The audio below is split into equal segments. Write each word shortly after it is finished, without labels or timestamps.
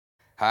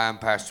Hi, I'm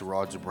Pastor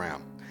Roger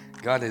Brown.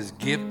 God has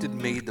gifted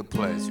me the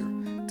pleasure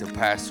to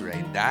pastor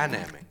a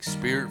dynamic,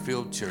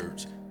 spirit-filled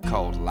church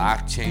called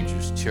Life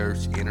Changers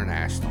Church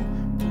International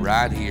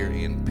right here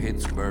in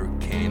Pittsburg,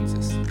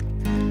 Kansas.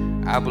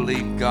 I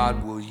believe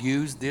God will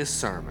use this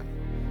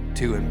sermon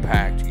to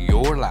impact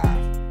your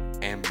life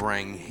and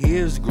bring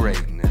His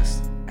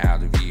greatness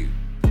out of you.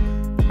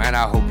 Man,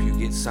 I hope you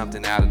get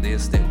something out of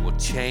this that will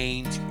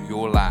change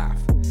your life.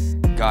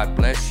 God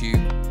bless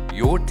you.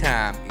 Your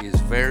time is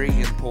very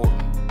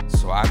important.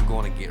 So I'm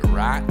going to get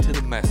right to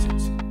the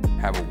message.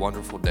 Have a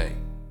wonderful day.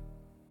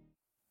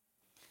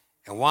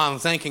 And while I'm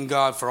thanking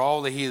God for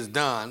all that He has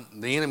done,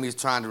 the enemy is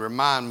trying to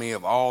remind me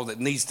of all that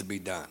needs to be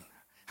done.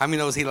 How many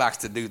knows He likes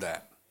to do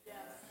that? Yes.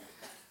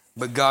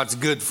 But God's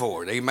good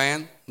for it.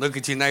 Amen? Look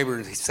at your neighbor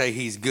and say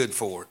He's good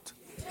for it.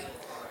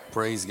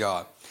 Praise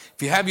God.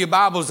 If you have your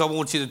Bibles, I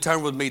want you to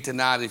turn with me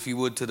tonight, if you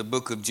would, to the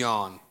book of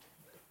John.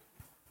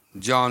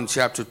 John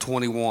chapter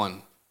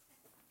 21.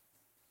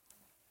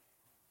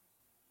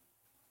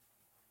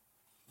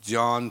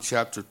 John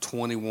chapter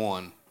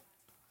 21.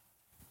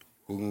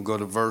 We're going to go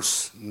to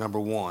verse number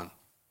 1.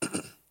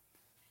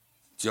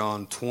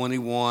 John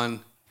 21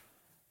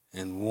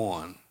 and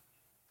 1.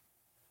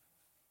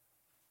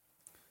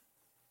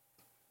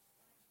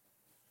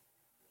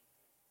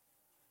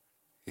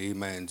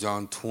 Amen.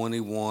 John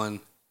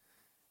 21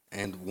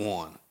 and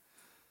 1.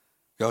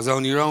 Y'all's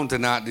on your own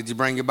tonight. Did you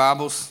bring your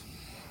Bibles?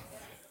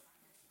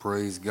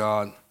 Praise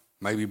God.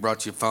 Maybe you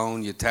brought your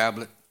phone, your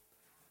tablet.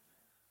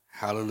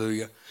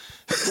 Hallelujah.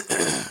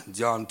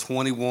 John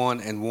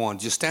 21 and 1.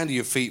 Just stand to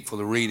your feet for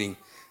the reading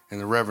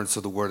and the reverence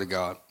of the Word of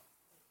God.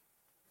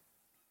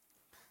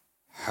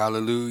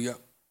 Hallelujah.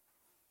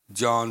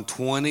 John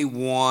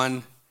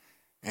 21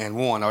 and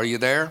 1. Are you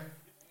there?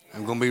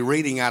 I'm going to be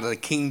reading out of the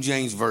King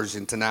James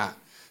Version tonight.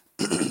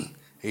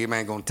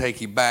 Amen. Going to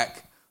take you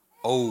back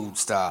old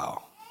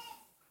style.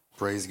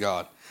 Praise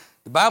God.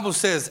 The Bible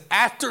says,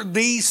 after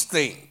these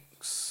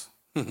things,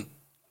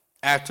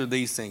 after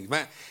these things,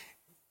 man.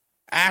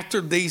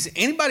 After these,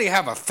 anybody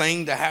have a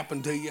thing to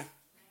happen to you?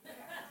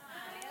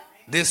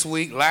 This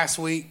week, last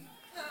week?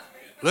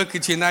 Look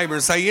at your neighbor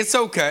and say, it's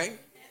okay.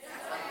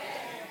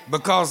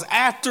 Because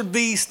after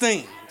these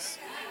things,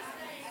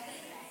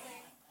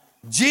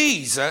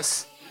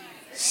 Jesus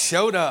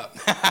showed up.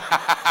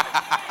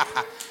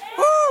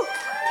 Woo!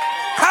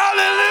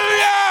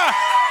 Hallelujah!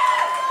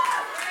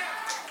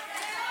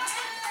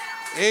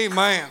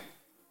 Amen.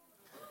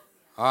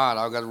 All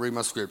right, I've got to read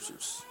my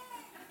scriptures.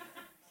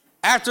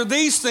 After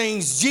these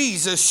things,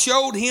 Jesus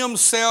showed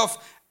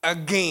Himself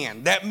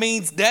again. That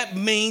means that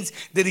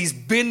He's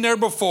been there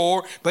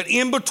before, but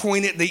in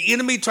between it, the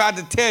enemy tried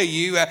to tell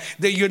you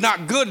that you're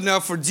not good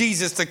enough for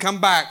Jesus to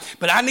come back.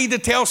 But I need to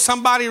tell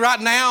somebody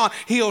right now,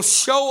 He'll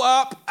show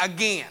up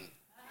again.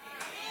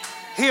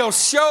 He'll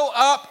show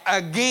up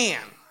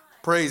again.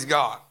 Praise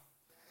God.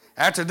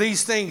 After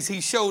these things, He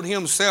showed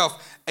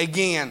Himself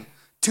again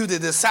to the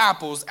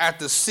disciples at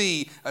the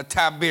Sea of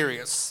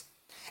Tiberias.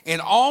 And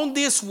on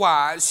this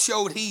wise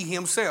showed He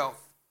Himself.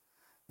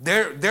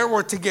 There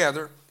were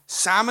together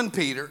Simon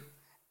Peter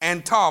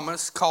and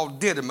Thomas, called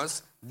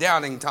Didymus,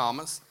 doubting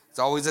Thomas. It's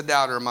always a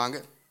doubter among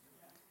it.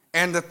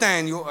 And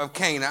Nathanael of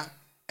Cana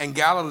and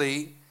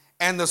Galilee,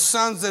 and the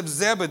sons of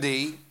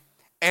Zebedee,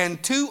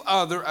 and 2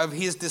 other of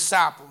His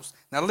disciples.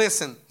 Now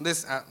listen,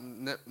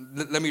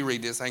 let me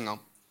read this, hang on.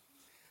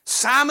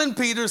 Simon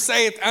Peter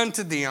saith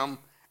unto them,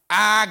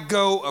 I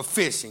go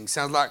a-fishing.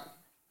 Sounds like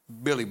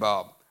Billy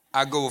Bob.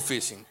 I go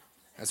a-fishing.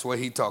 That's where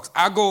he talks.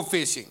 I go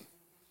a-fishing.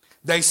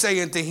 They say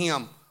unto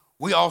him,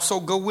 we also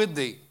go with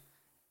thee.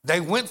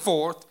 They went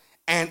forth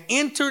and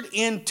entered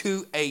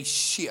into a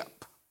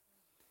ship.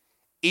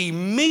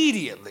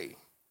 Immediately.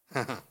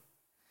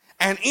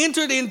 And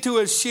entered into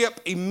a ship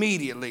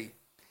immediately.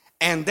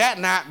 And that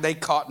night they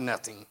caught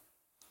nothing.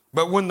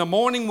 But when the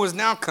morning was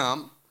now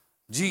come,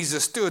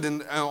 Jesus stood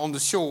on the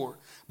shore.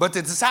 But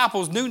the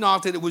disciples knew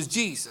not that it was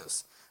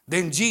Jesus.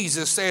 Then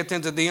Jesus saith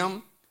unto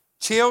them,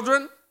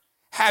 children,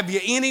 have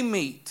ye any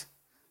meat?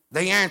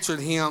 They answered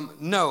Him,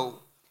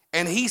 no.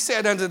 And He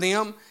said unto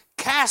them,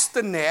 cast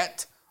the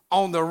net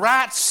on the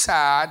right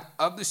side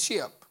of the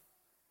ship,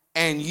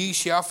 and ye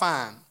shall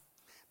find.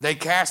 They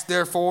cast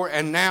therefore,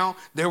 and now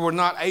they were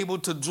not able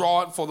to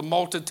draw it for the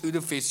multitude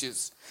of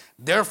fishes.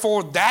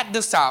 Therefore that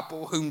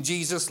disciple whom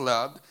Jesus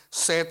loved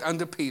saith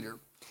unto Peter,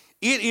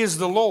 it is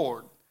the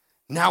Lord.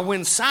 Now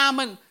when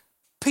Simon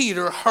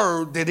Peter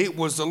heard that it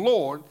was the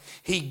Lord,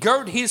 he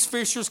girt his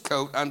fisher's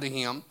coat unto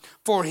him,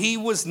 for he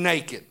was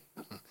naked.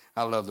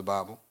 I love the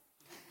Bible.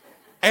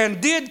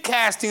 And did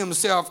cast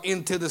himself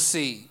into the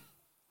sea.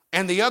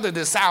 And the other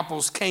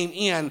disciples came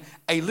in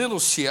a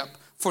little ship,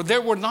 for they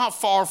were not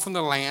far from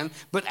the land,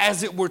 but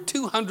as it were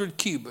 200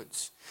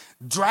 cubits,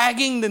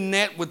 dragging the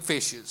net with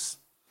fishes.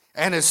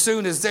 And as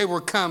soon as they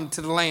were come to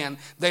the land,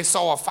 they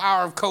saw a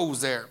fire of coals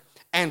there,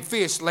 and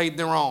fish laid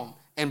thereon,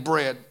 and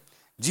bread.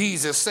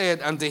 Jesus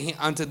said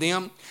unto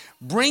them,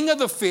 bring of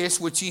the fish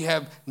which ye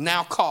have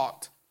now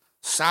caught.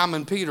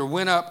 Simon Peter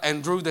went up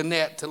and drew the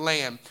net to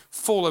land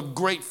full of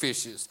great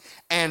fishes,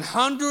 and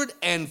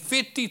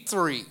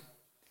 153.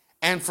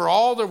 And for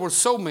all there were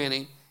so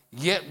many,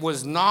 yet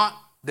was not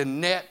the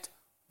net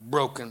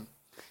broken.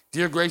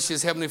 Dear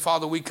gracious Heavenly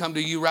Father, we come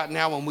to you right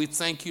now and we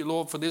thank you,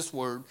 Lord, for this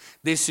word.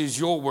 This is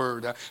your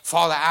word.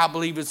 Father, I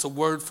believe it's a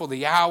word for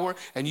the hour,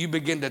 and you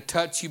begin to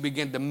touch, you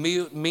begin to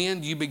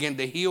mend, you begin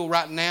to heal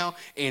right now.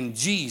 In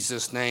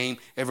Jesus' name,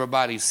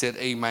 everybody said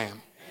amen.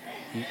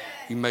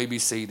 You may be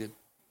seated.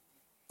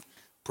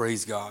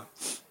 Praise God.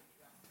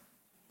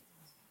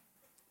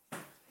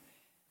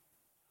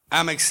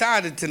 I'm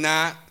excited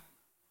tonight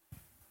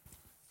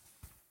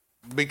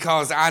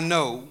because I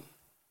know,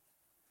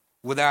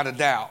 without a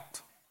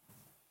doubt,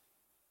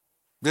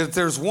 that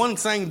there's one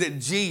thing that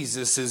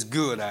Jesus is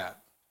good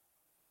at,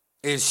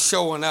 is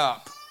showing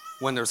up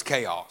when there's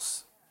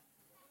chaos.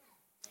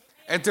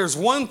 If there's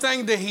one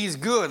thing that he's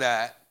good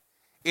at,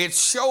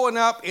 it's showing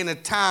up in a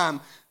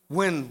time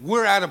when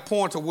we're at a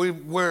point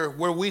where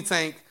we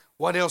think,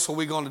 what else are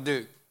we going to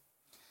do?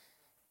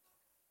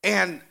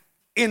 And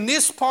in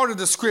this part of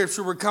the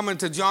scripture, we're coming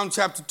to John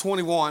chapter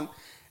 21,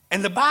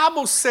 and the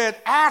Bible said,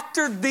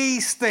 after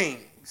these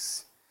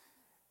things.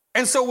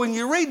 And so when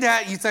you read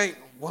that, you think,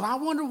 well, I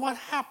wonder what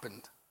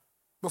happened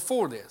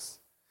before this.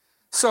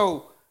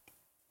 So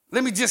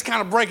let me just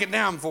kind of break it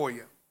down for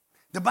you.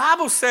 The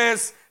Bible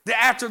says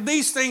that after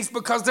these things,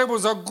 because there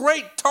was a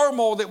great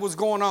turmoil that was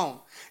going on,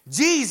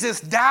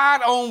 Jesus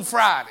died on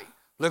Friday.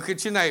 Look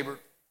at your neighbor.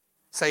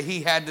 Say,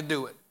 he had to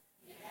do it.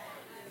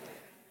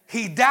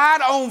 He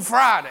died on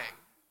Friday.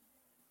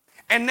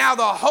 And now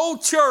the whole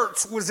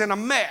church was in a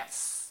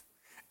mess.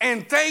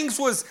 And things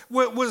was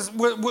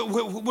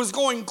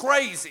going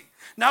crazy.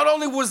 Not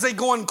only was they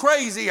going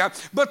crazy,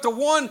 but the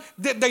one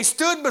that they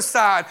stood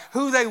beside,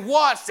 who they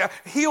watched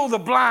heal the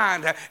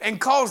blind and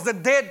cause the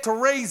dead to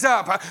raise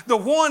up, the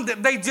one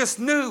that they just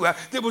knew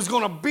that was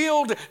going to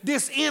build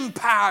this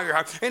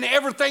empire and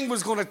everything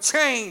was going to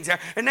change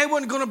and they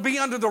weren't going to be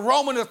under the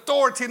Roman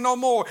authority no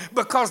more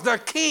because their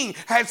king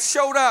had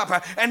showed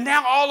up. And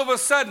now all of a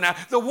sudden,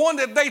 the one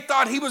that they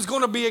thought he was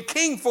going to be a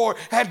king for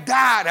had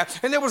died.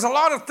 And there was a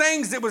lot of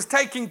things that was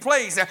taking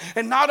place.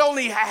 And not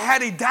only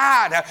had he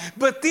died,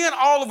 but then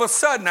all of a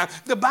sudden,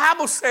 the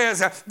Bible says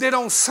that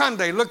on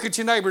Sunday, look at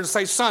your neighbor and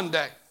say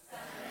Sunday.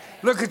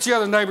 Look at your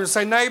other neighbor and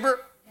say neighbor.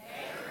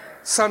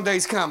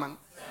 Sunday's coming.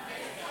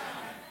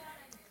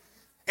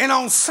 And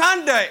on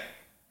Sunday,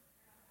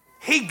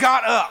 he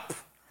got up.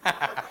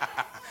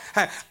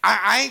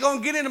 I ain't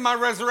gonna get into my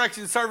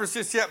resurrection service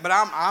just yet, but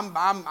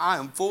I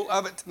am full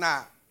of it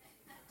tonight.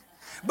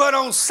 But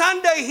on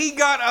Sunday, he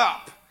got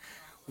up.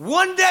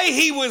 One day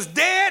he was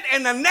dead,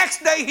 and the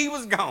next day he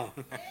was gone.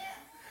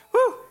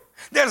 Whew.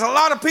 There's a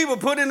lot of people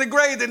put in the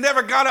grave that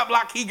never got up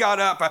like he got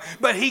up,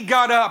 but he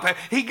got up.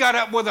 He got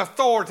up with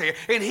authority,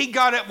 and he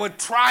got up with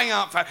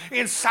triumph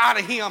inside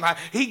of him.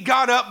 He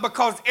got up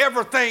because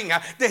everything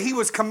that he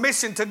was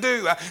commissioned to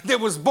do that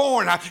was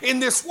born in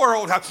this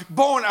world,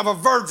 born of a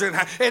virgin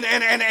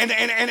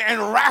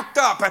and wrapped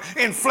up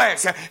in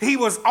flesh. He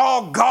was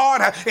all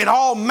God and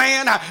all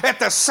man at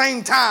the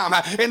same time,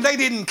 and they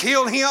didn't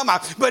kill him,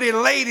 but he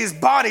laid his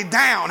body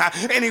down,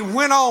 and he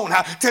went on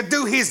to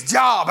do his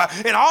job,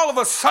 and all of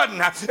a sudden,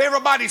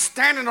 everybody's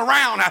standing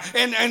around.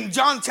 In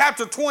John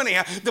chapter 20,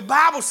 the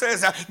Bible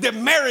says that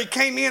Mary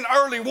came in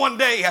early one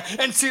day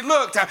and she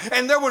looked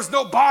and there was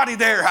no body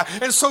there.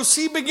 And so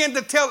she began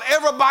to tell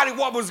everybody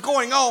what was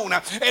going on.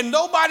 And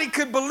nobody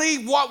could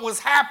believe what was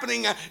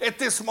happening at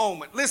this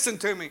moment. Listen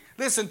to me.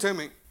 Listen to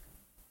me.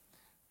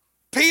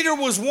 Peter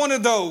was one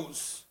of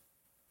those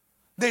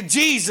that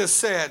Jesus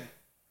said,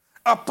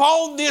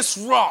 upon this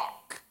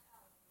rock.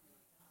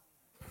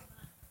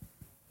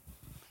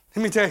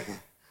 Let me tell you.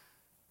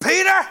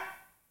 Peter,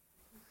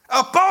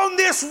 upon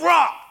this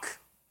rock,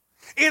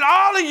 in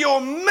all of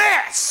your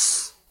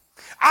mess,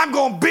 I'm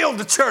going to build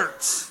the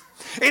church.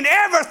 In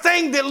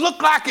everything that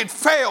looked like it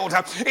failed,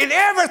 in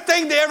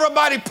everything that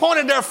everybody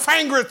pointed their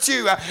finger at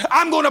you,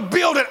 I'm going to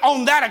build it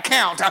on that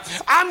account.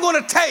 I'm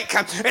going to take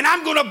and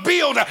I'm going to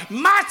build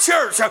my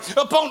church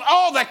upon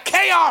all the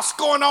chaos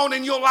going on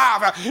in your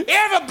life.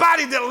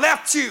 Everybody that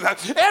left you,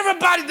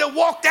 everybody that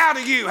walked out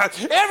of you,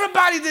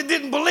 everybody that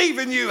didn't believe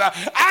in you,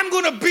 I'm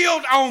going to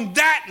build on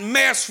that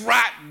mess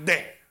right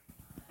there.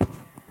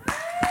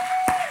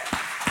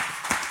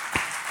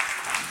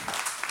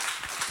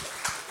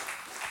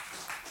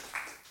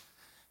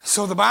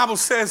 So the Bible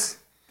says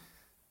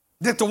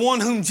that the one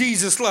whom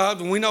Jesus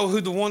loved, and we know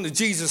who the one that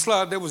Jesus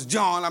loved, that was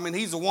John. I mean,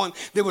 he's the one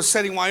that was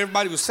sitting while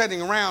everybody was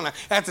sitting around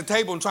at the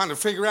table and trying to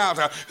figure out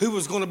who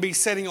was going to be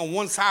sitting on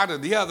one side or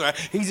the other.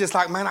 He's just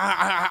like, man,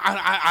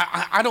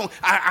 I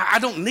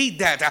don't need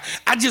that.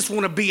 I just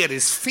want to be at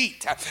his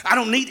feet. I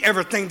don't need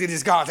everything that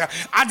he's got.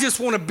 I just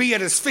want to be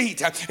at his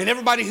feet. And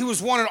everybody who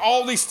was wanting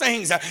all these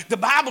things, the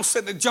Bible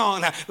said that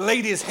John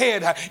laid his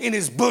head in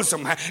his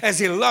bosom as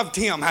he loved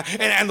him.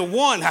 And the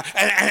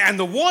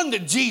one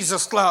that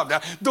Jesus loved,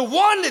 the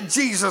one that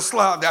Jesus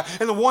loved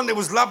and the one that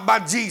was loved by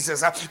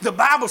Jesus. The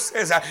Bible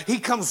says he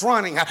comes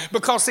running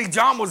because, see,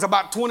 John was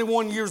about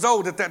 21 years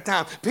old at that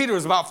time. Peter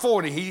was about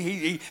 40.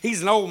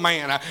 He's an old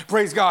man,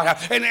 praise God.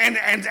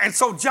 And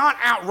so John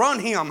outrun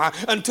him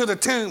unto the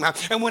tomb.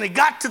 And when he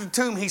got to the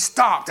tomb, he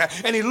stopped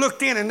and he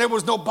looked in, and there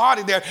was no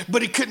body there,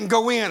 but he couldn't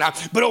go in.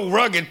 But old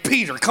rugged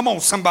Peter, come on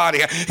somebody,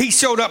 he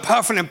showed up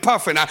huffing and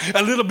puffing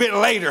a little bit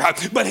later,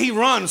 but he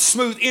runs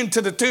smooth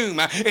into the tomb,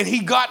 and he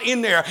got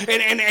in there,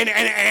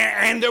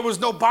 and there was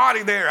no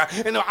body there.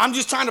 And I'm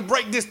just trying to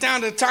break this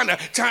down,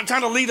 trying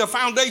to lead a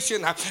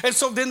foundation. And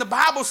so then the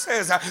Bible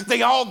says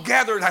they all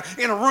gathered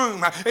in a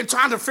room and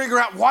trying to figure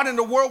out what in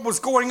the world was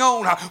going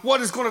on,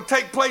 what is going to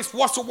take place,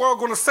 what's the world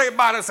going to say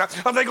about us,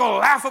 are they going to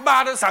laugh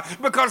about us,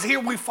 because here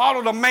we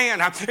followed a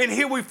man, and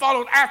here we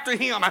followed after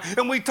him,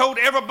 and we told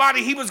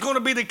everybody he was going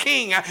to be the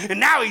king, and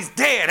now he's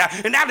dead,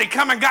 and now they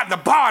come and got the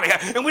body,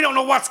 and we don't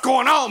know what's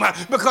going on,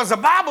 because the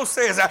Bible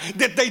says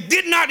that they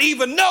did not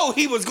even know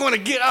he was going to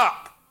get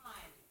up.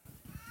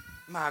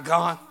 My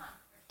God.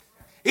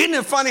 Isn't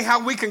it funny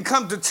how we can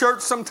come to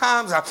church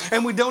sometimes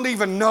and we don't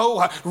even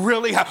know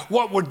really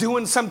what we're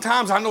doing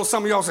sometimes? I know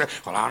some of y'all say,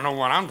 well, I know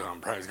what I'm doing,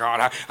 praise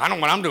God. I know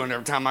what I'm doing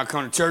every time I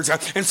come to church.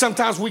 And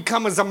sometimes we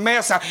come as a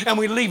mess and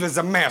we leave as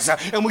a mess.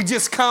 And we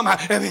just come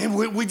and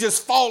we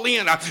just fall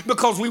in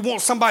because we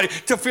want somebody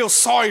to feel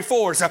sorry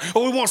for us,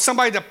 or we want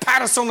somebody to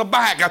pat us on the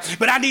back.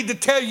 But I need to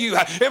tell you,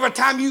 every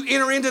time you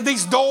enter into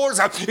these doors,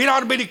 it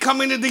ought to be to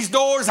come into these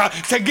doors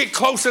to get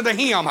closer to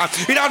him.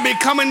 It ought to be to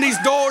come in these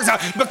doors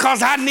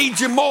because I need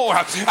you more.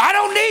 I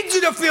don't need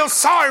you to feel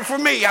sorry for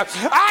me.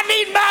 I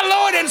need my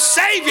Lord and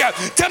Savior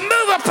to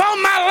move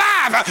upon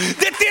my life,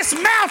 that this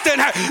mountain,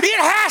 it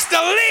has to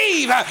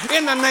leave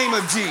in the name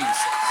of Jesus.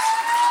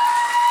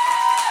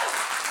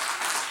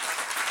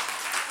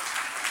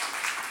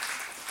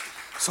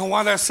 So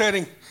while they're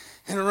sitting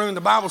in the room,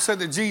 the Bible said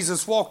that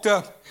Jesus walked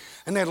up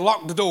and they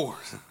locked the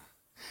doors.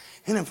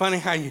 Isn't it funny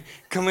how you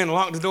come in and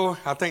lock the door?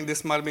 I think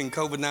this might have been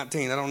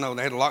COVID-19. I don't know.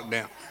 They had a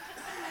lockdown.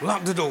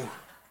 Lock the door.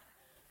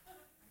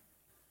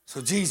 So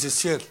Jesus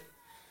said,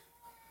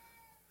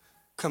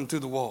 come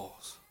through the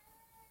walls.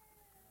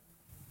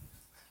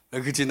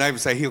 Look at your neighbor and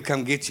say, he'll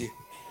come get you.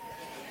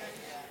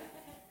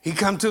 He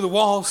come to the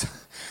walls.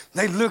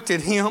 They looked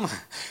at him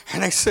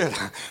and they said,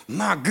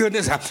 my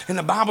goodness. And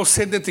the Bible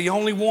said that the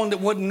only one that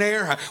wasn't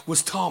there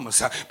was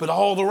Thomas. But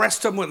all the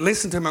rest of them would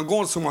listen to him. I'm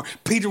going somewhere.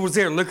 Peter was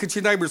there. Look at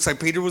your neighbor and say,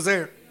 Peter was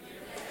there.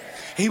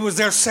 He was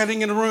there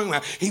sitting in the room.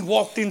 He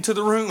walked into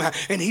the room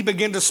and he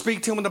began to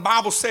speak to him. And the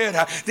Bible said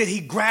that he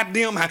grabbed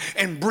them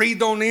and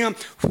breathed on them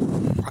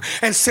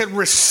and said,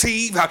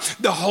 receive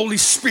the Holy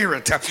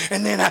Spirit.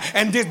 And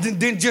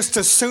then just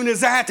as soon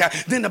as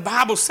that, then the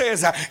Bible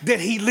says that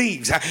he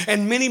leaves.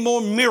 And many more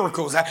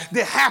miracles that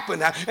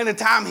happened in the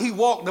time he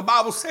walked. The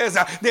Bible says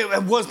that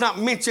it was not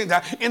mentioned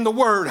in the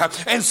Word.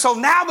 And so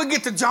now we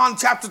get to John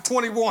chapter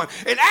 21.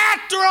 And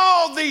after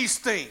all these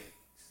things,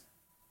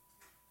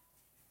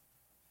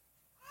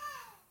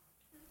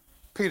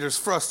 Peter's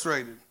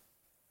frustrated.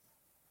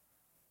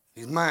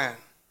 He's mad.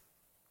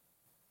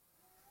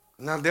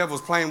 Now the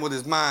devil's playing with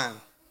his mind.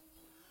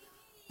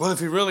 Well, if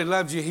he really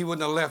loved you, he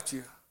wouldn't have left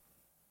you.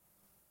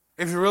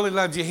 If he really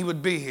loved you, he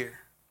would be here.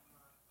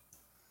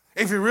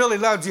 If he really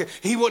loved you,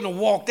 he wouldn't have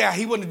walked out.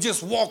 He wouldn't have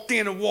just walked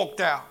in and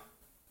walked out.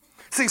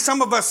 See,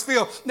 some of us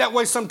feel that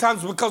way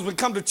sometimes because we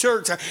come to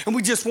church and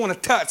we just want to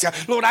touch.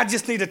 Lord, I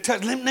just need a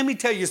touch. Let me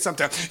tell you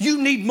something.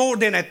 You need more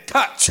than a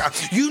touch.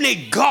 You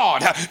need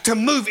God to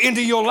move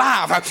into your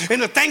life. And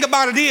the thing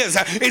about it is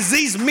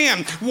these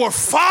men were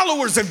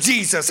followers of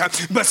Jesus.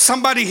 But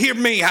somebody hear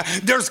me.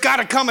 There's got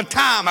to come a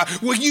time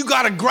where you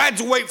got to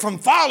graduate from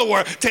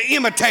follower to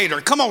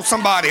imitator. Come on,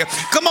 somebody.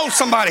 Come on,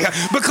 somebody.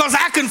 Because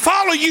I can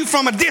follow you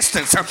from a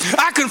distance.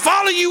 I can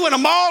follow you in a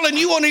mall and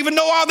you won't even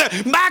know all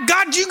that. My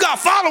God, you got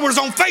followers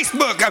on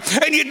Facebook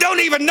and you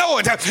don't even know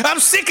it. I'm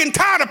sick and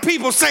tired of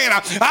people saying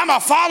I'm a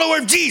follower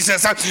of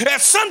Jesus. At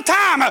some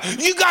time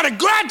you got to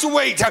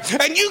graduate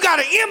and you got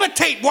to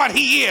imitate what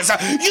he is.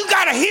 You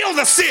got to heal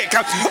the sick.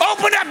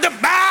 Open up the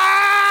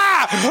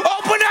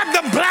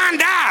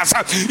blind eyes.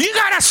 You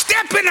got to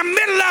step in the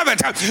middle of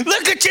it.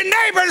 Look at your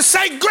neighbor and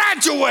say,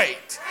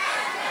 graduate.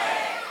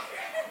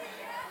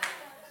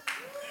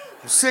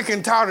 I'm sick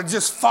and tired of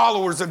just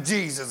followers of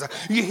Jesus.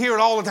 You hear it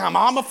all the time.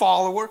 I'm a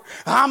follower.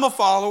 I'm a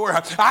follower.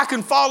 I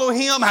can follow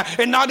him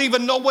and not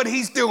even know what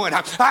he's doing.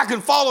 I can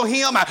follow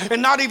him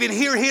and not even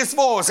hear his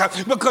voice,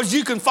 because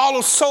you can follow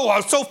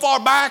so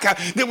far back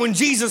that when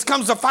Jesus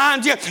comes to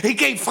find you, he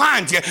can't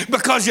find you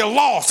because you're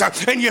lost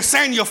and you're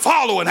saying you're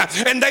following.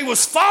 And they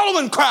was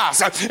following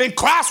Christ, and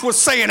Christ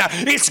was saying,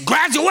 it's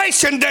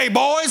graduation day,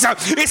 boys.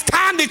 It's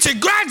time that you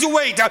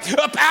graduate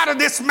up out of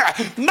this.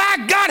 My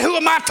God, who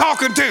am I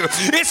talking to?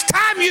 It's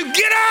time you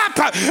get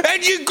up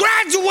and you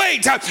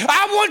graduate.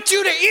 I want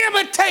you to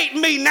imitate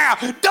me now.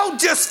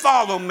 Don't just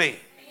follow me.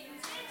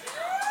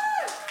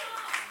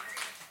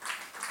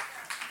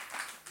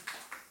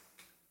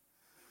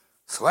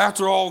 So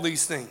after all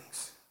these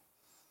things,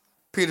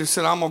 Peter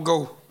said, I'm going to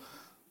go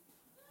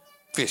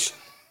fishing.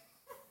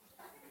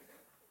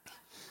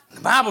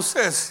 The Bible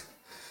says,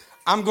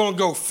 I'm going to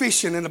go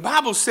fishing. And the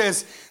Bible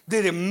says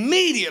that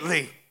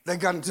immediately they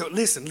got into it.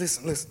 Listen.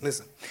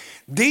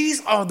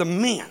 These are the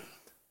men.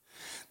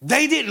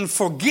 They didn't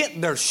forget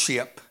their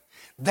ship.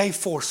 They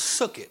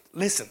forsook it.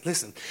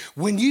 Listen.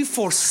 When you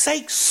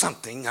forsake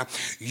something,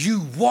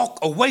 you walk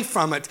away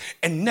from it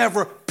and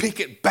never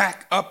pick it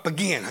back up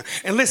again.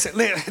 And listen,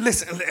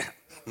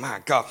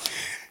 my God.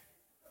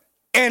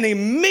 And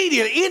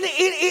immediately,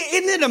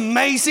 isn't it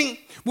amazing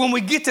when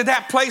we get to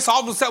that place,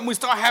 all of a sudden we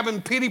start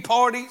having pity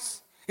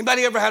parties?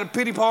 Anybody ever had a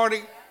pity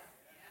party?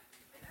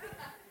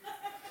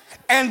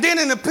 And then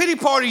in the pity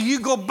party, you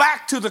go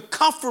back to the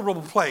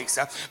comfortable place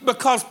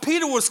because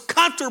Peter was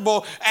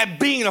comfortable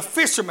at being a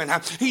fisherman.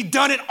 He'd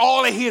done it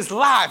all of his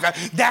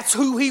life. That's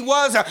who he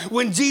was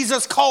when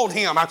Jesus called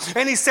him.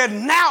 And he said,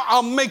 now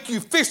I'll make you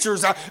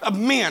fishers of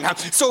men.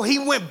 So he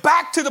went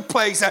back to the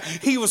place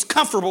he was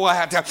comfortable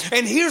at.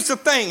 And here's the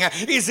thing,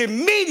 is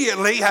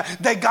immediately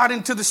they got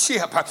into the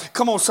ship.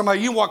 Come on, somebody,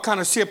 you know what kind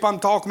of ship I'm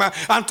talking about?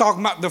 I'm talking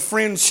about the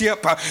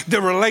friendship,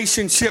 the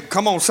relationship.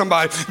 Come on,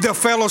 somebody, the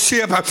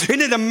fellowship.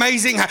 Isn't it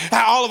amazing?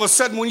 How all of a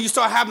sudden when you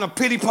start having a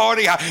pity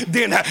party,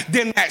 then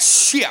that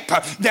ship,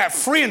 that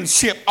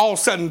friendship all of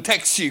a sudden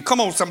texts you. Come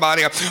on,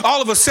 somebody.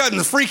 All of a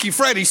sudden Freaky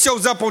Freddy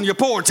shows up on your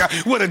porch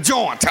with a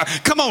joint.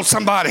 Come on,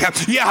 somebody.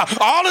 Yeah,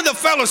 all of the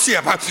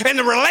fellowship and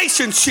the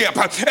relationship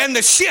and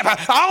the ship.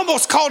 I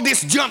almost called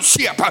this jump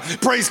ship.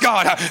 Praise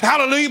God.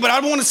 Hallelujah. But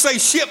I don't want to say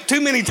ship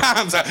too many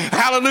times.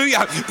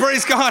 Hallelujah.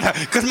 Praise God.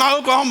 Because my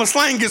Oklahoma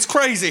slang gets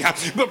crazy.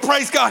 But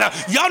praise God.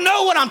 Y'all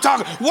know what I'm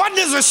talking. What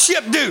does a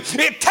ship do?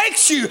 It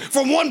takes you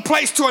from one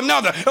place to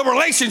another. A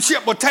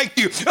relationship will take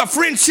you. A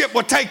friendship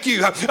will take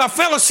you. A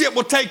fellowship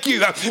will take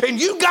you. And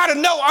you got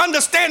to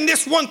understand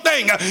this one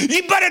thing.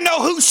 You better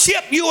know whose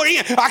ship you are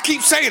in. I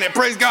keep saying it,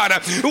 praise God.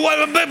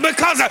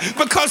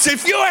 Because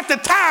if you're at the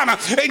time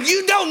and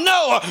you don't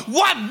know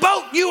what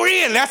boat you're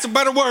in, that's a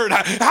better word,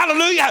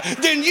 hallelujah,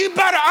 then you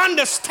better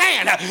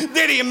understand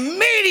that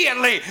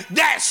immediately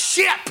that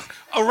ship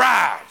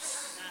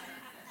arrives.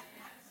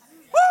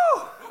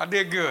 Woo! I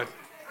did good.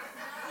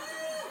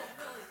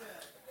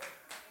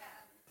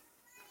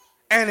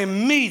 And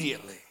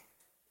immediately,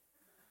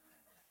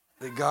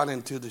 they got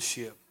into the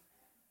ship.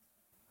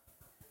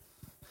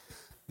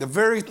 The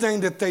very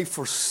thing that they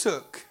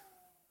forsook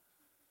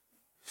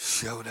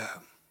showed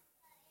up.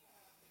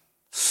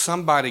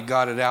 Somebody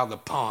got it out of the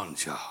pawn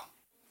shop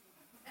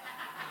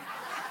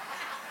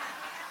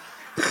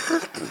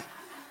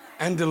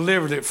and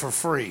delivered it for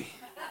free.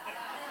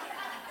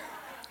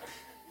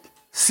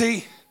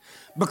 See,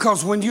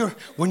 because when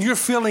you're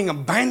feeling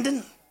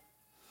abandoned,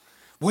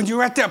 when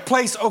you're at that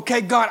place, okay,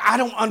 God, I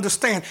don't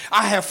understand.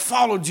 I have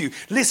followed you.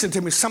 Listen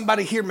to me.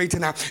 Somebody hear me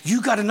tonight. You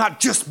got to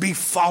not just be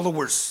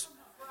followers.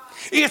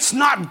 It's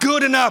not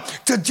good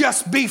enough to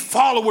just be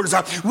followers.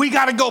 We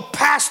got to go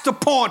past the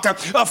point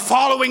of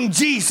following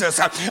Jesus.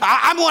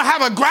 I'm going to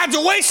have a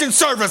graduation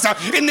service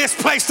in this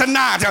place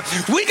tonight.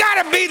 We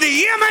got to be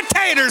the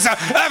imitators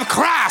of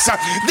Christ.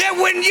 That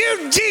when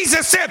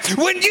Jesus said,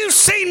 when you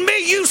seen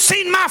me, you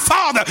seen my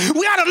Father.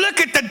 We ought to look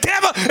at the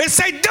devil and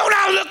say, don't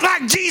I look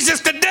like Jesus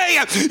today?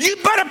 You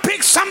better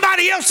pick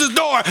somebody else's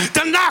door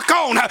to knock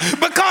on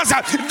because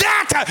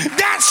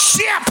that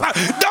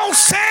ship don't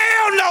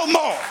sail no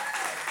more.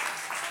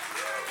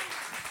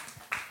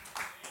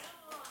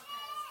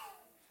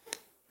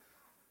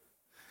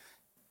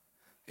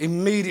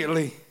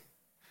 Immediately,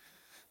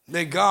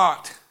 they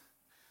got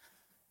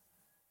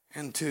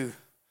into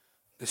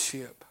the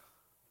ship.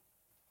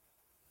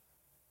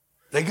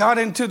 They got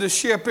into the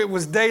ship. It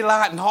was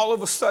daylight, and all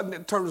of a sudden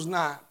it turns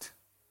night.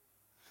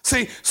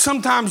 See,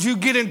 sometimes you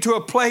get into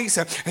a place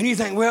and you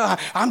think, well,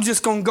 I'm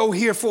just going to go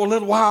here for a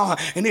little while.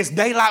 And it's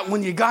daylight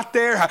when you got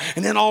there.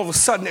 And then all of a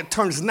sudden it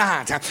turns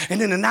night.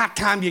 And in the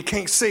nighttime you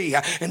can't see.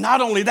 And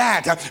not only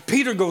that,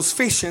 Peter goes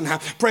fishing,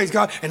 praise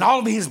God. And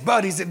all of his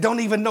buddies that don't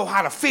even know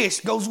how to fish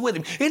goes with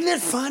him. Isn't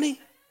that funny?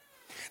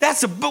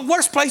 That's the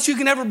worst place you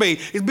can ever be,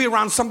 is be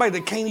around somebody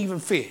that can't even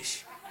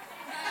fish.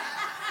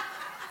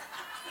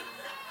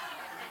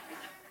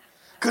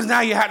 Because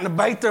now you're having to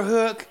bait their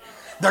hook.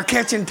 They're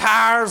catching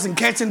tires and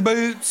catching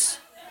boots.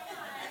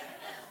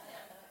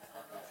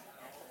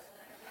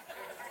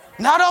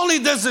 Not only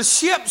does the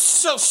ship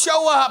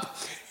show up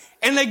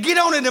and they get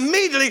on it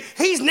immediately,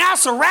 he's now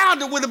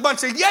surrounded with a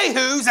bunch of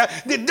yahoos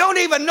that don't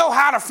even know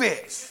how to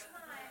fish.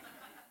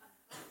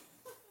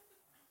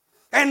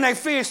 And they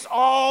fished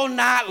all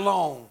night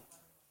long.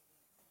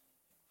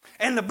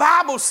 And the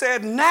Bible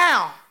said,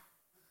 now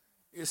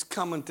is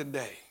coming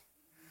today.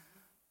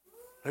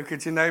 Look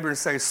at your neighbor and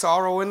say,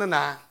 sorrow in the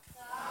night,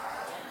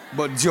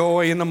 but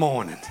joy in the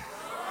morning.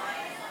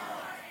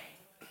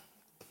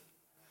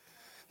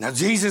 Now,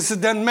 Jesus has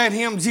done met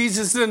him.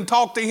 Jesus didn't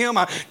talk to him.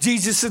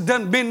 Jesus has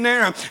done been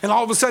there. And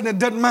all of a sudden, it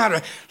doesn't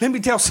matter. Let me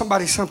tell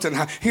somebody something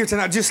here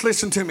tonight. Just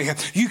listen to me.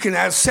 You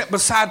can sit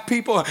beside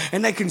people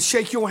and they can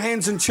shake your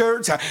hands in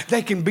church.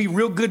 They can be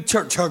real good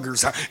church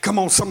huggers. Come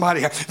on,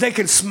 somebody. They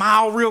can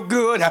smile real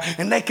good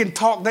and they can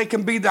talk. They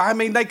can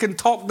they can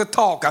talk the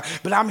talk.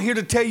 But I'm here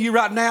to tell you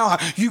right now,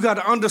 you got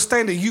to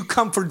understand that you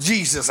come for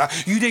Jesus.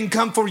 You didn't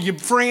come for your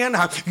friend.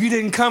 You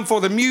didn't come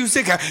for the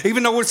music,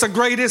 even though it's the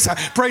greatest.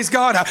 Praise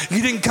God.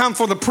 You didn't come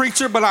for the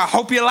preacher, but I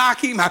hope you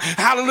like him.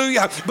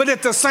 Hallelujah. But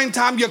at the same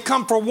time, you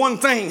come for one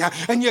thing,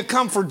 and you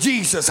come for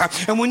Jesus.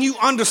 And when you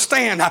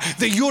understand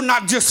that you're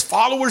not just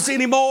followers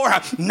anymore,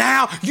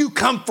 now you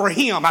come for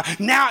him.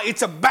 Now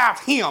it's about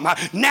him.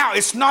 Now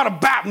it's not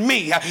about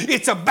me.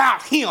 It's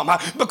about him,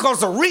 because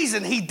the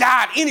reason he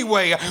died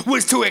anyway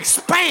was to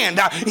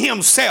expand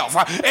himself.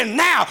 And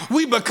now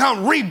we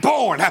become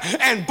reborn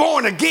and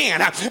born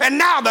again. And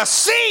now the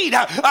seed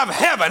of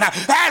heaven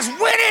has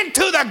went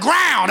into the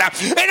ground.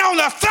 And on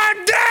the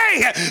third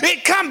day,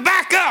 it come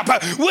back up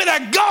with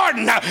a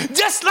garden,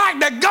 just like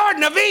the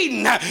Garden of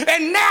Eden.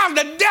 And now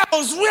the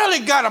devil's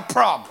really got a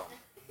problem.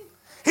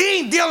 He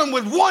ain't dealing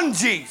with one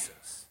Jesus.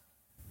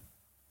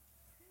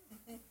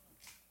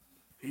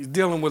 He's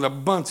dealing with a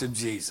bunch of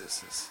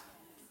Jesuses.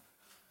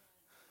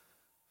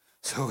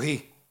 So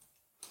he's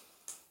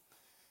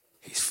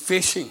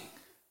fishing.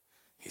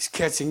 He's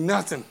catching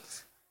nothing.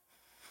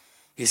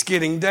 He's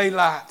getting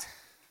daylight.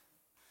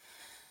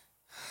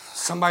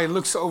 Somebody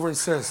looks over and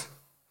says,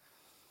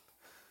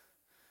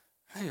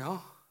 "Hey,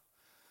 y'all,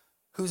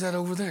 who's that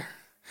over there?"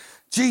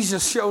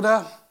 Jesus showed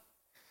up,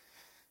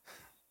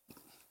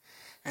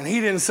 and he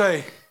didn't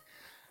say,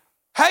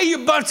 "Hey,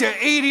 you bunch of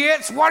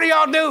idiots, what are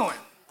y'all doing?"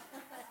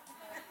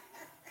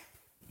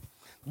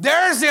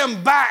 There's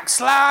them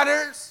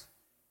backsliders.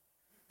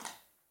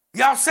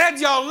 Y'all said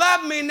y'all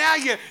love me, now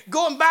you're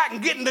going back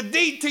and getting the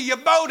deed to your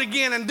boat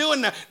again and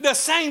doing the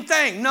same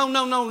thing. No,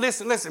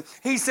 listen.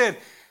 He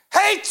said,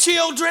 "Hey,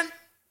 children."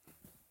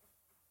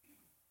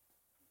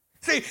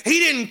 See, he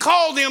didn't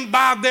call them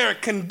by their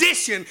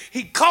condition.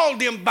 He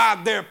called them by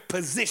their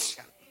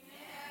position.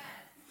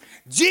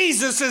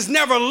 Jesus is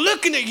never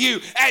looking at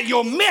you at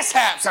your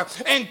mishaps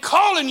and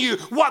calling you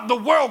what the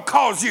world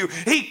calls you.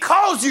 He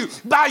calls you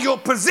by your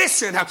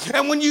position.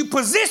 And when you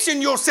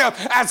position yourself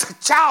as a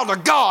child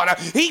of God,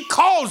 he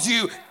calls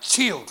you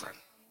children.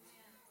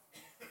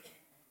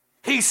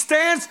 He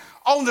stands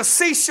on the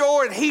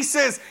seashore and he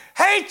says,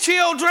 "Hey,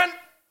 children."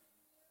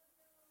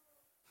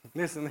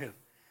 Listen to this.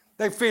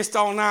 They fished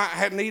all night,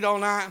 hadn't eaten all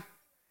night.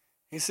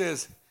 He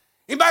says,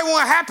 "Anybody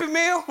want a Happy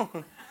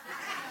Meal?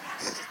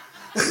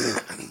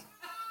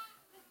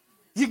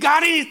 You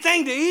got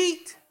anything to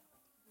eat?"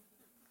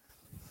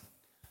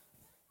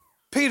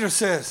 Peter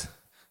says,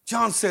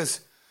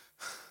 "Who's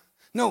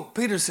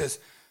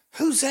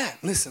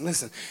that?"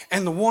 Listen.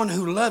 And the one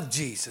who loved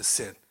Jesus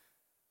said,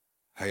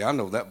 "Hey, I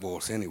know that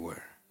voice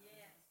anywhere."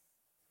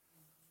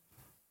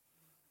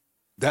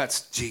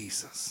 That's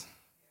Jesus.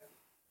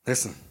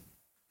 Listen.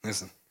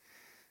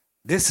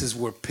 This is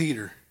where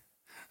Peter,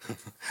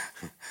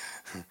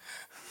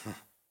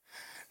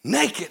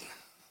 naked,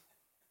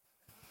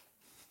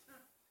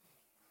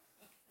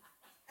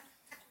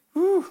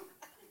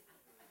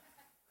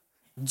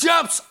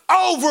 jumps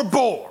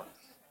overboard.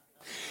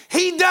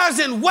 He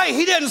doesn't wait.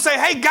 He doesn't say,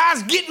 "Hey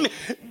guys,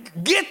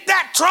 get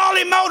that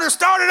trolley motor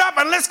started up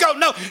and let's go."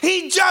 No,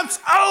 he jumps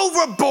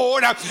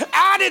overboard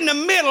out in the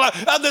middle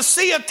of the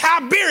Sea of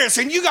Tiberias.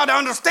 And you got to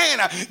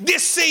understand,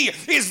 this sea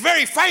is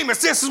very famous.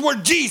 This is where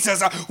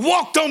Jesus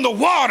walked on the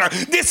water.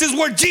 This is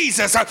where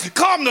Jesus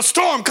calmed the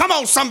storm. Come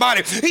on,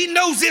 somebody. He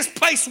knows this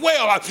place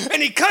well.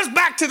 And he comes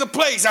back to the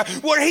place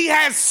where he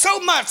has so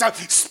much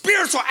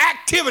spiritual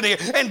activity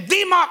and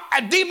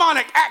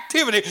demonic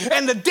activity.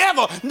 And the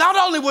devil not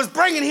only was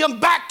bringing him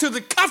back to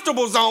the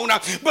comfortable zone,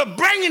 but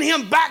bringing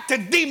him back to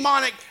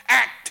demonic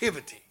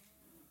activity.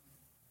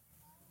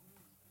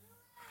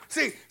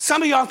 See,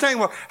 some of y'all think,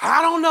 "Well,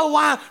 I don't know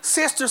why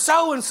sister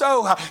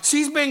so-and-so,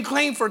 she's been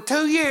clean for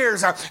 2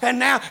 years, and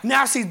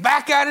now she's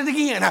back at it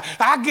again.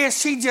 I guess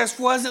she just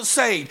wasn't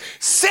saved."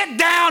 Sit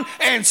down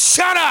and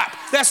shut up.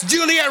 That's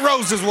Juliet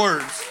Rose's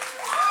words.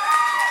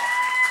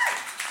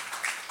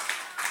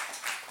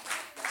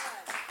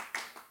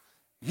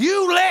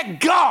 You let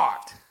God.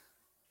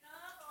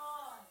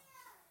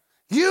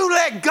 You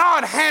let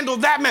God handle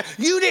that man.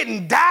 You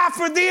didn't die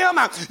for them.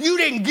 You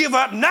didn't give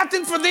up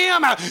nothing for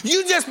them.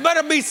 You just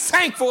better be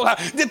thankful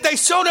that they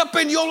showed up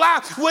in your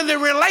life with a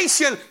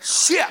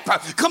relationship.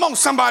 Come on,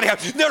 somebody.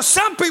 There's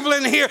some people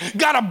in here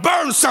got to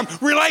burn some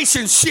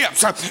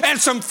relationships and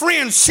some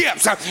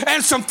friendships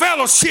and some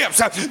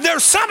fellowships.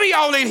 There's some of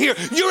y'all in here,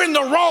 you're in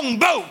the wrong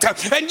boat.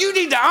 And you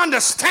need to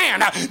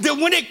understand that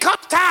when it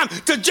comes time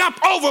to jump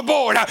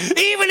overboard,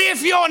 even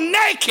if you're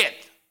naked,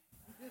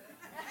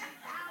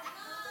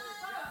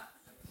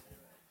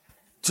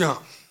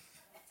 jump.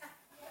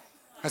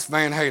 That's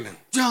Van Halen.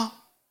 Jump.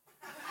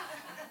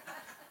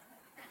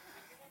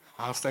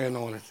 I'll stand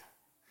on it.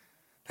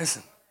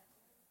 Listen.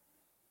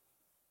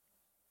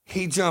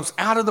 He jumps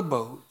out of the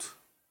boat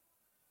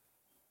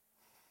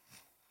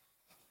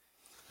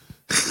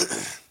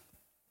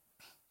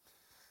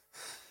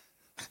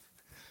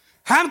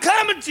I'm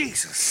coming,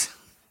 Jesus.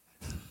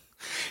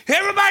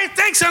 Everybody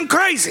thinks I'm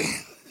crazy.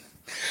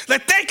 They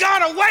think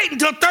I ought to wait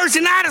until Thursday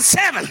night at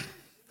 7.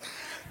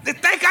 They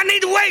think I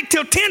need to wait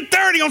till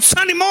 10:30 on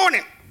Sunday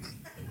morning.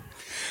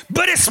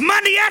 But it's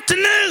Monday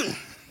afternoon.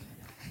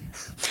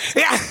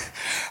 Yeah,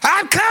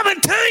 I'm coming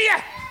to you.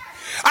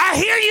 I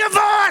hear your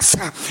voice.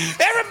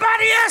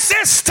 Everybody else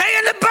says stay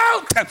in the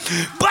boat,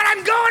 but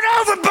I'm going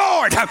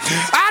overboard.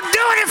 I'm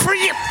doing it for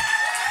you.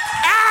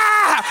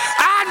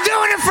 I'm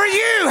doing it for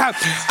you.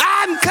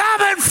 I'm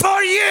coming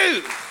for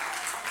you.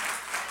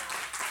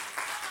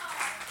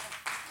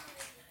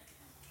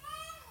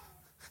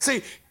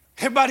 See,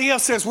 everybody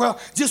else says, well,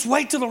 just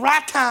wait till the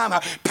right time.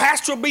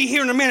 Pastor will be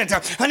here in a minute.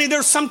 Honey,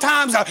 there's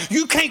sometimes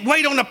you can't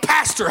wait on the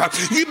pastor.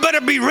 You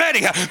better be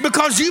ready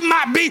because you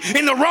might be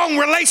in the wrong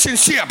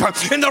relationship,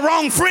 in the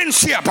wrong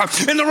friendship,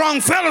 in the wrong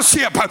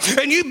fellowship.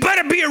 And you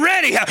better be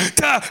ready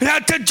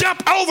to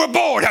jump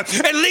overboard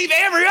and leave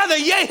every other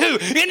yahoo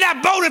in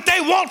that boat if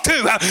they want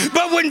to.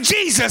 But when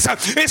Jesus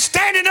is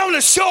standing on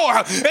the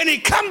shore and he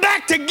come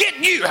back to get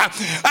you,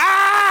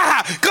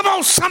 come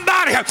on,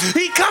 somebody.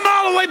 He come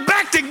all the way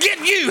back to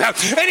get you.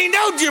 And he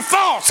knows your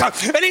faults,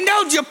 and he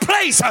knows your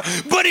place,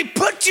 but he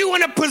put you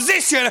in a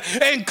position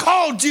and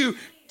called you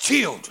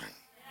children.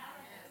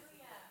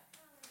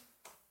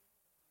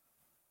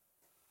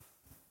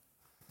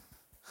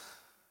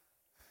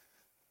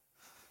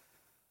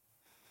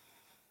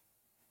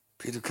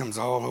 Peter comes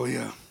all the way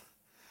up.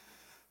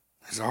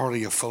 There's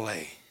already a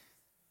fillet.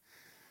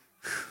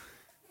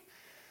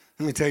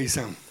 Let me tell you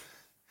something.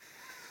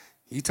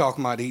 You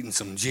talking about eating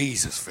some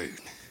Jesus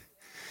food.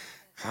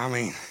 I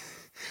mean,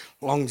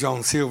 Long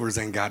John Silver's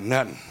ain't got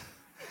nothing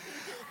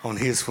on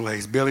his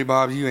fillets. Billy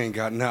Bob, you ain't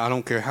got nothing. I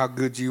don't care how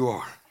good you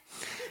are.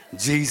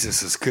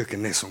 Jesus is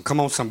cooking this one. Come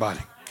on, somebody.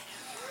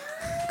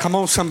 Come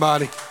on,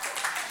 somebody.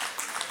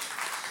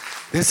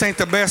 This ain't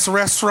the best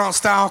restaurant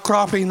style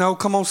crappie. No,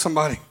 come on,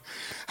 somebody.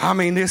 I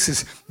mean, this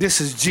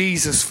is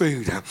Jesus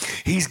food.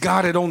 He's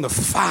got it on the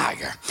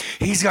fire.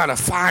 He's got a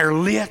fire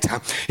lit.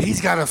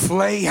 He's got a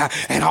fillet.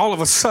 And all of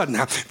a sudden,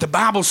 the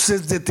Bible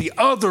says that the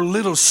other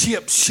little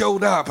ships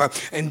showed up.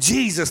 And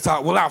Jesus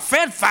thought, well, I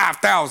fed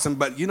 5,000,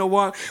 but you know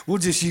what? We'll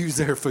just use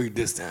their food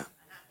this time.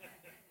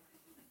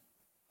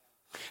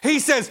 He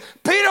says,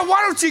 Peter,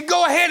 why don't you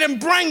go ahead and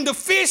bring the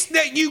fish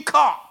that you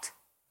caught?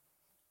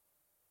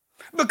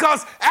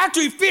 Because after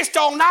he fished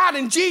all night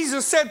and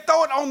Jesus said,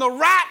 throw it on the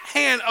right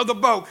hand of the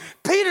boat.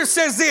 Peter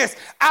says this,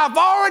 I've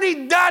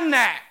already done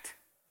that.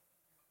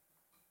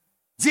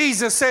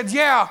 Jesus said,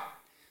 yeah,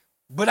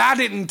 but I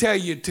didn't tell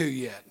you to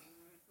yet.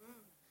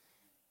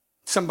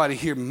 Somebody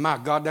here, my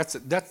God,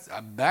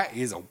 that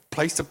is a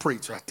place to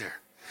preach right there.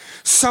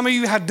 Some of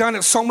you have done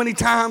it so many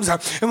times,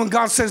 and when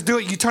God says do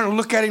it, you turn and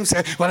look at him and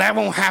say, well, that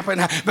won't happen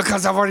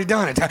because I've already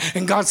done it.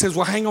 And God says,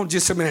 well, hang on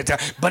just a minute,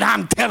 but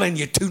I'm telling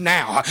you to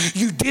now.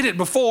 You did it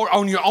before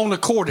on your own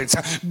accordance,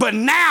 but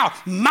now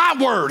my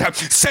word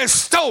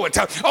says throw it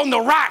on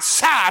the right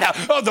side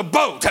of the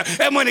boat.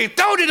 And when he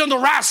threw it on the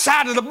right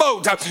side of the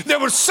boat, there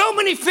were so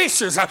many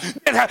fishes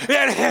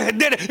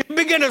that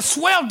began to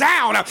swell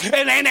down,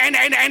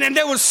 and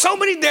there was so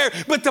many there,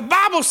 but the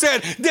Bible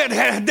said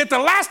that the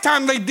last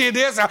time they did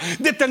this,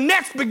 that the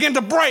nets begin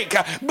to break.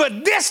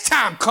 But this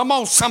time, come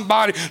on,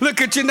 somebody, look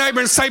at your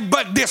neighbor and say,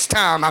 but this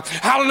time,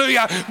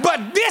 hallelujah.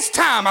 But this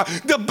time,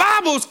 the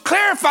Bible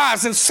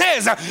clarifies and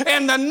says,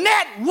 and the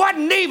net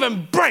wasn't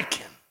even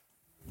breaking.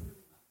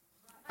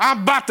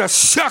 I'm about to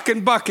shuck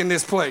and buck in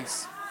this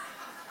place.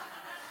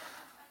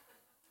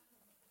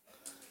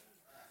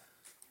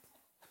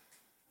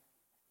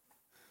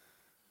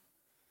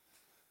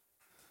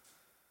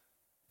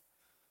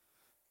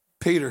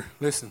 Peter,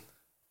 listen.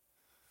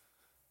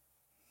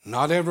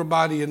 Not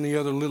everybody in the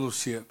other little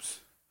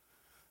ships,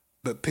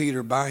 but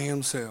Peter by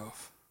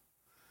himself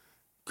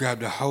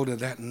grabbed a hold of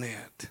that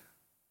net.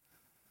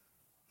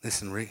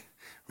 Listen,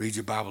 read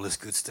your Bible, it's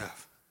good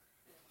stuff.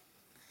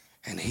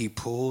 And he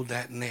pulled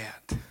that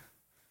net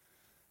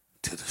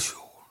to the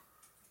shore.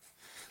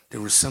 There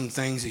were some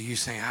things that you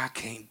say, I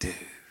can't do.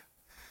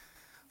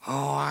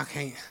 Oh, I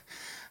can't.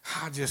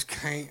 I just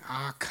can't.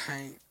 I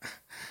can't.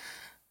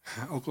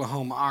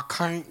 Oklahoma, I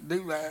can't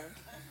do that.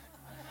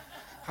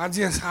 I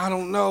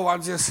don't know. I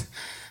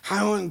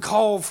wasn't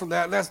called for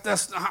that.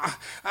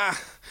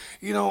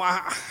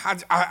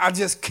 I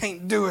just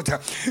can't do it.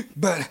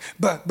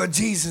 But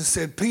Jesus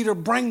said, Peter,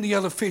 bring the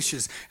other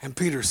fishes. And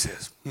Peter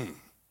says,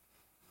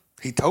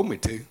 he told me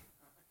to.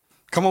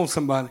 Come on,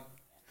 somebody.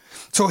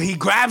 So he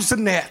grabs the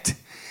net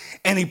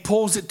and he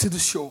pulls it to the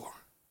shore.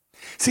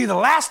 See, the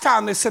last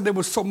time they said there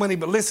was so many,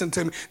 but listen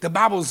to me, the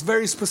Bible is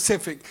very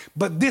specific.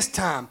 But this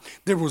time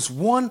there was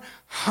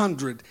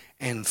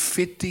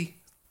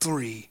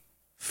 153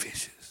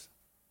 fishes.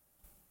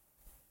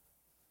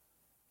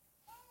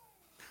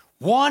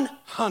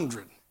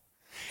 100.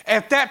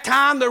 At that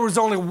time, there was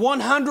only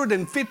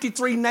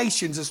 153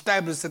 nations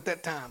established at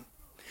that time.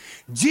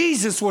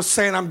 Jesus was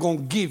saying, I'm going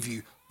to give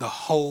you the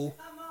whole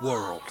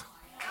world.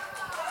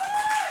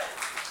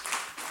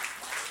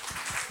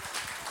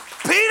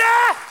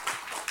 Peter,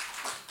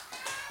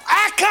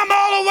 I come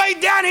all the way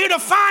down here to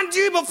find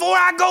you before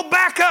I go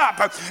back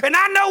up. And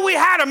I know we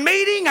had a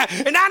meeting,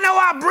 and I know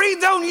I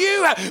breathed on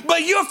you,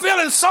 but you're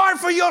feeling sorry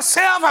for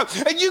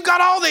yourself, and you got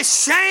all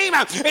this shame,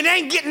 and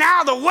ain't getting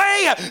out of the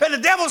way, and the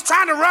devil's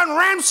trying to run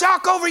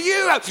ramshackle over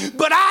you.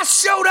 But I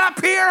showed up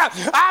here,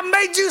 I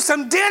made you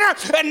some dinner,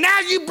 and now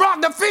you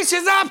brought the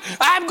fishes up.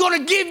 I'm going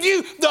to give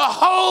you the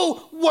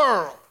whole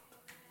world.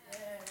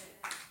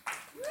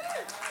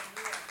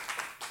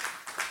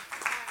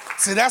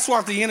 See, that's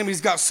what the enemy's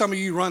got some of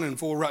you running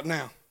for right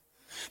now.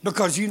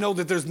 Because you know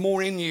that there's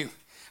more in you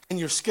and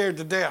you're scared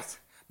to death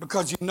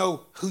because you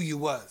know who you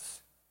was.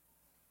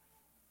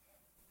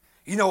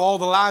 You know all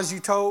the lies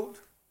you told.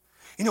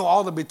 You know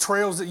all the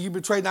betrayals that you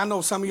betrayed. I know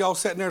some of y'all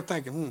sitting there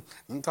thinking,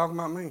 you talking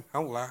about me? I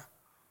don't lie.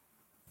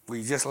 Well,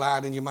 you just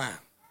lied in your mind.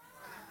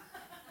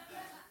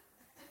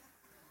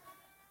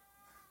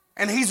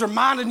 And he's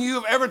reminding you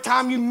of every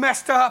time you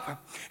messed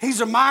up. He's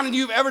reminding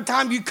you of every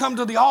time you come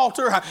to the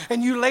altar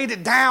and you laid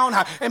it down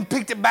and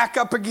picked it back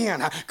up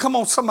again. Come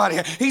on, somebody.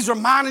 He's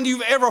reminding you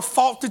of every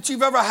fault that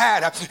you've ever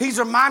had. He's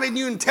reminding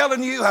you and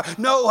telling you,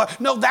 no,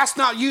 that's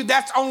not you.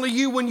 That's only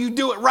you when you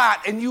do it right,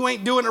 and you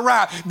ain't doing it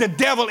right. The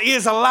devil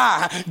is a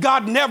lie.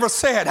 God never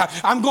said,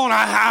 I'm going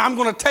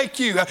to take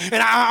you and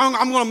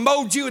I'm going to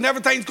mold you and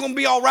everything's going to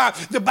be all right.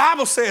 The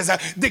Bible says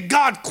that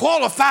God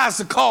qualifies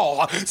the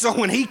call. So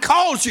when he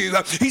calls you,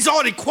 he's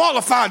already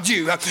qualified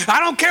you. I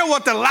don't care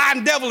what the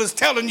lying devil is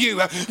telling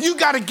you. You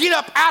got to get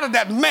up out of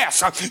that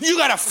mess. You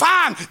got to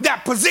find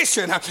that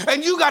position,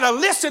 and you got to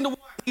listen to what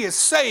he is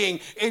saying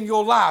in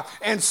your life.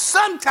 And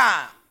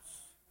sometimes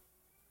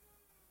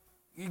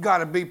you got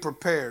to be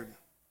prepared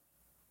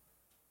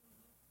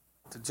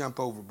to jump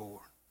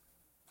overboard.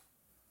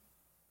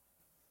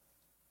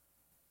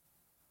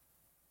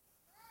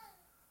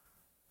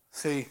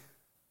 See,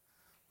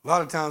 a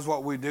lot of times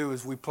what we do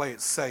is we play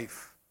it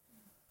safe.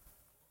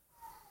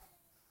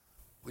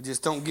 We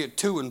just don't get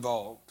too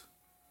involved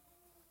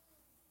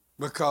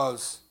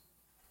because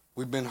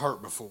we've been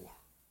hurt before.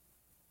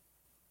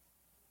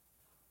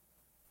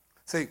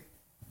 See,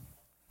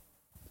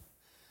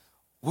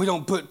 we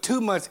don't put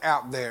too much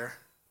out there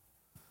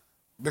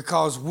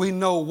because we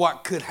know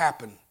what could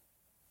happen.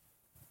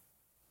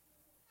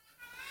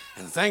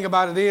 And the thing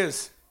about it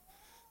is,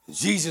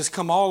 Jesus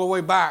come all the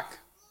way back.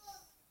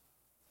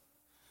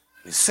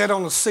 He sat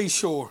on the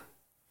seashore.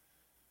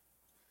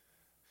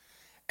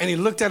 And he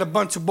looked at a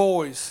bunch of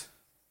boys,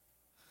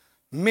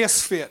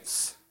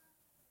 misfits.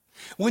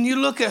 When you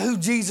look at who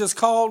Jesus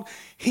called,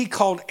 he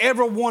called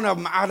every one of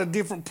them out of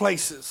different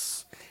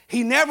places.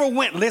 He never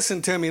went,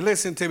 listen to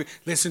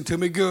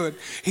me good.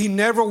 He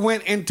never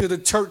went into the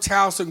church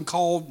house and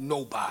called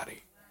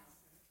nobody.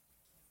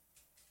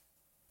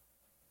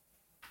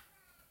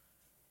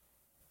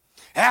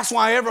 That's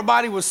why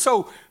everybody was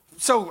so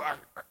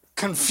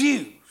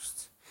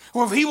confused.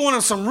 Well, if he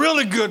wanted some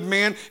really good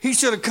men, he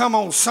should have come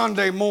on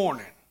Sunday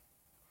morning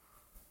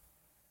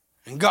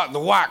and got the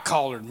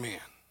white-collared men.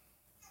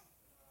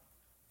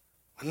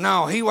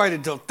 No, he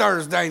waited till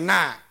Thursday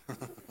night.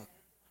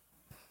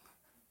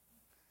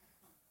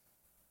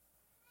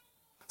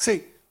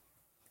 See,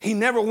 he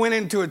never went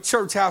into a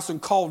church house and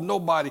called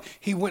nobody.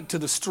 He went to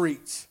the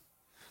streets.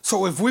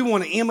 So if we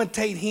want to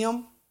imitate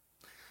him,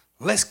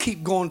 let's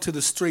keep going to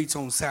the streets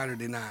on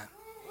Saturday night.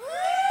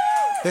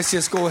 Let's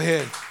just go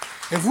ahead.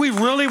 If we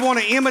really want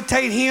to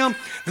imitate him,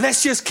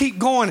 let's just keep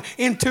going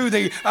into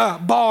the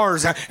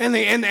bars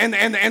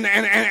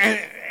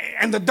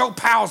and the dope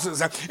houses.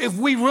 If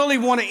we really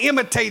want to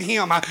imitate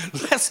him,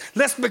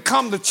 let's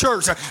become the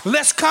church.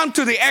 Let's come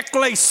to the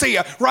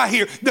ecclesia right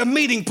here, the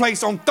meeting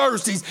place on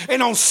Thursdays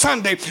and on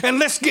Sunday, and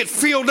let's get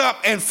filled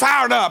up and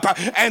fired up,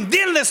 and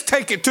then let's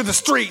take it to the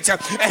streets,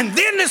 and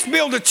then let's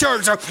build a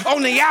church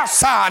on the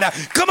outside.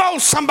 Come on,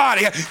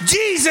 somebody.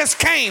 Jesus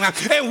came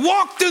and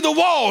walked through the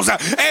walls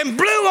and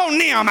blew on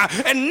them,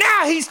 and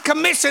now he's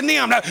commissioned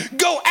them to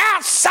go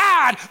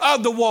outside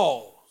of the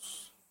wall.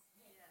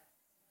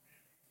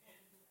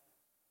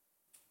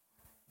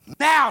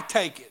 Now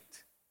take it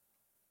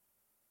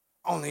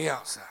on the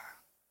outside.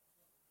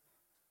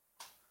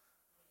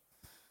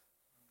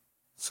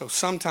 So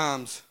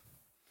sometimes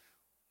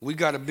we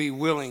got to be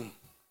willing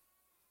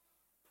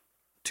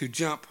to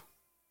jump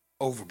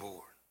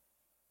overboard.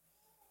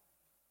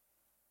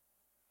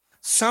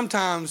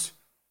 Sometimes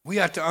we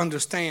have to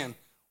understand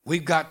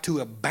we've got to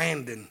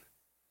abandon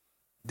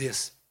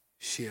this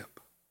ship.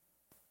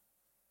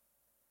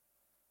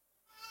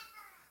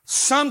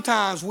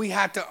 Sometimes we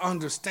have to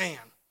understand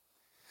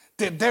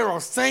that there are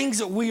things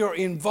that we are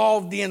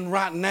involved in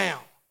right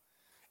now.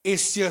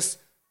 It's just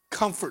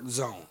comfort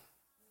zone.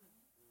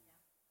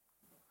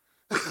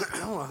 I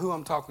don't know who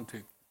I'm talking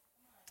to,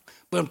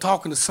 but I'm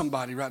talking to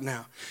somebody right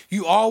now.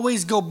 You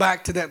always go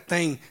back to that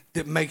thing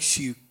that makes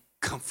you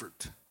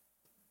comfort.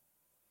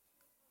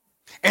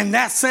 And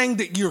that thing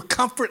that you're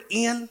comfort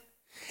in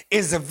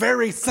is the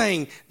very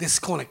thing that's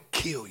going to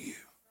kill you.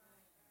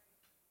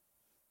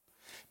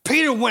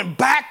 Peter went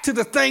back to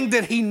the thing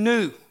that he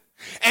knew.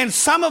 And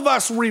some of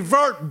us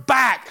revert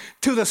back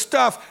to the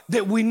stuff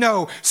that we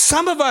know.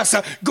 Some of us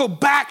go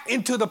back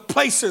into the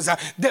places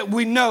that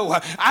we know.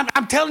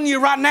 I'm telling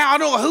you right now, I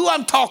don't know who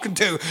I'm talking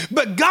to,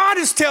 but God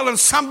is telling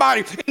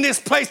somebody in this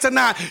place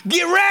tonight,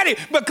 get ready,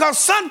 because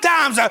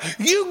sometimes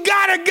you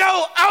got to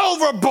go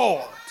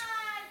overboard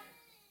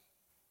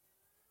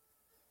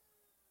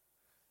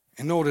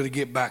in order to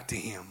get back to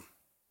him.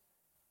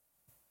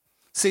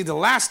 See, the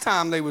last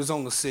time they was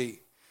on the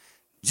sea,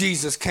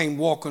 Jesus came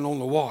walking on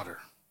the water.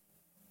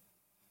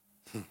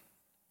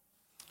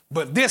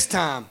 But this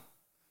time,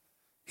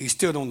 he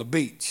stood on the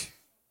beach.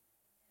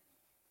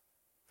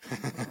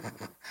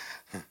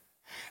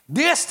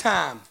 This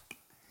time,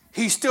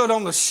 he stood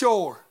on the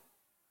shore,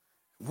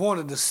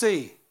 wanted to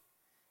see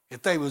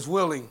if they was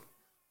willing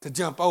to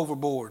jump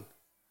overboard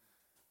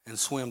and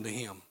swim to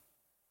him.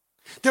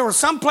 There are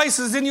some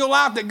places in your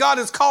life that God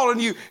is calling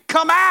you,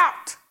 come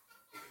out.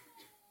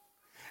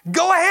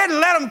 Go ahead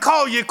and let them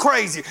call you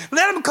crazy.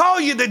 Let them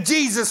call you the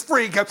Jesus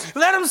freak.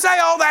 Let them say,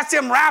 oh, that's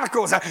them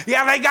radicals.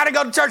 Yeah, they got to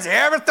go to church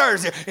every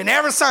Thursday and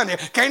every Sunday.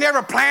 Can't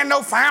ever plan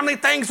no family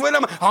things with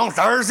them on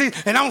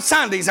Thursdays and on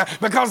Sundays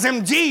because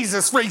them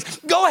Jesus freaks.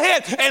 Go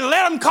ahead and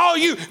let them call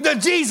you the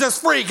Jesus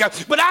freak.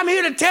 But I'm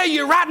here to tell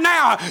you right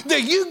now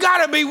that you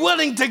got to be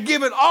willing to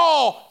give it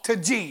all to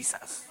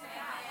Jesus.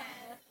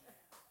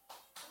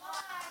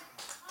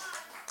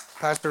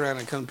 Pastor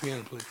Anna, come to the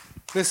piano, please.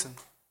 Listen.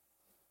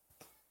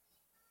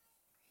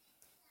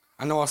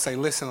 I know I say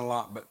listen a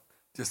lot, but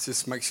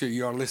just make sure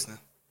you are listening.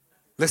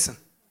 Listen.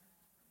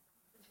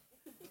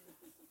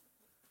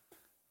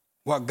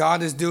 What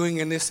God is doing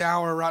in this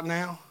hour right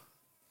now,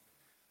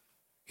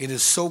 it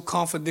is so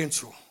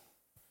confidential.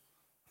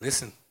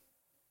 Listen,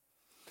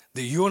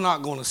 that you're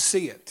not going to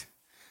see it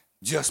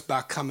just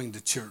by coming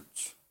to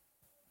church.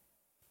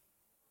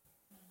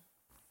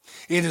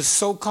 It is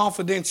so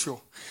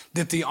confidential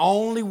that the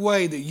only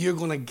way that you're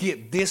going to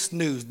get this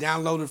news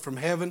downloaded from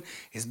heaven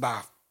is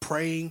by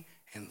praying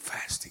and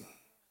fasting.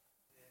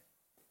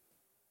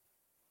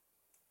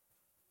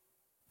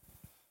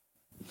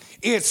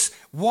 It's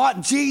what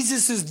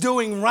Jesus is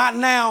doing right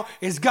now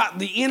has got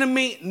the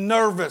enemy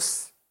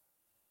nervous.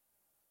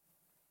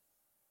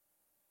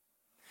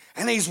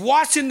 And he's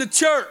watching the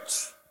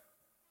church.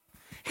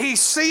 He's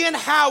seeing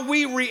how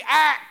we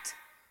react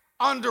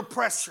under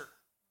pressure.